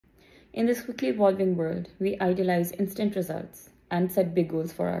In this quickly evolving world, we idealize instant results and set big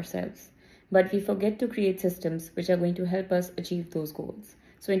goals for ourselves, but we forget to create systems which are going to help us achieve those goals.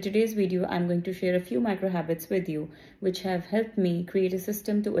 So in today's video, I'm going to share a few micro habits with you which have helped me create a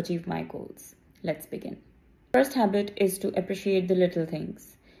system to achieve my goals. Let's begin. First habit is to appreciate the little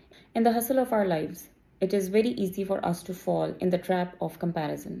things. In the hustle of our lives, it is very easy for us to fall in the trap of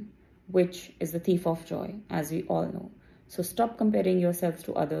comparison, which is the thief of joy, as we all know. So stop comparing yourselves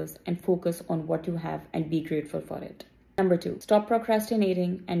to others and focus on what you have and be grateful for it. Number 2, stop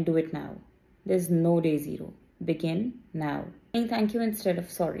procrastinating and do it now. There's no day zero. Begin now. Saying thank you instead of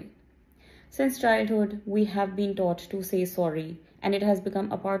sorry. Since childhood, we have been taught to say sorry, and it has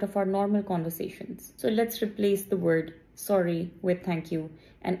become a part of our normal conversations. So let's replace the word sorry with thank you,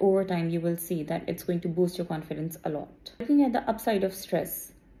 and over time you will see that it's going to boost your confidence a lot. Looking at the upside of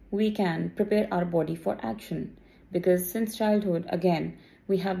stress, we can prepare our body for action, because since childhood, again,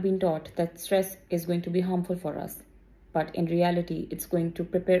 we have been taught that stress is going to be harmful for us, but in reality, it's going to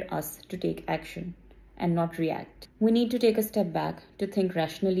prepare us to take action and not react. We need to take a step back to think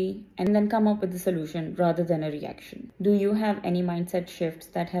rationally and then come up with a solution rather than a reaction. Do you have any mindset shifts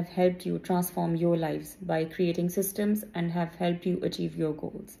that have helped you transform your lives by creating systems and have helped you achieve your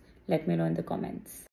goals? Let me know in the comments.